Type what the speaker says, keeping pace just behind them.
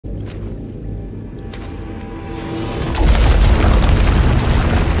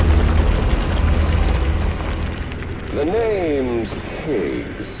name's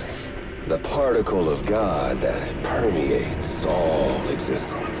Higgs, the particle of God that permeates all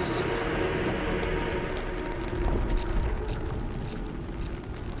existence.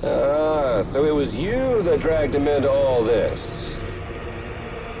 Ah, so it was you that dragged him into all this.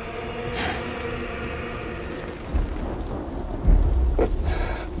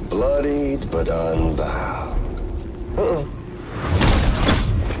 Bloodied but unbowed.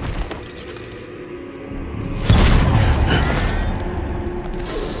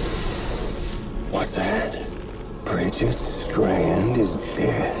 What's that? Bridget Strand is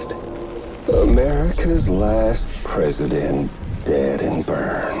dead. America's last president dead and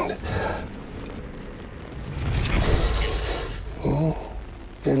burned. Oh,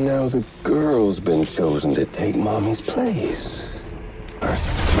 and now the girl's been chosen to take Mommy's place. Our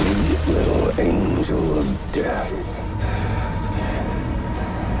sweet little angel of death.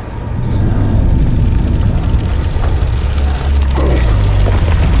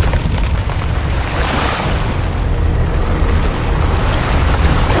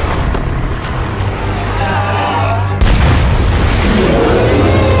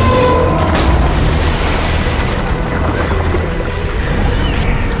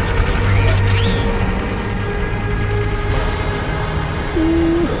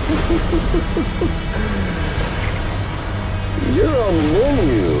 You're on the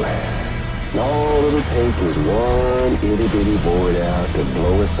menu. And all it'll take is one itty-bitty void out to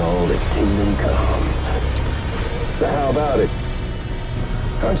blow us all to kingdom come. So how about it?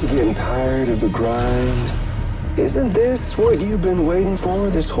 Aren't you getting tired of the grind? Isn't this what you've been waiting for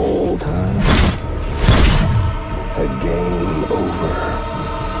this whole time? A game over.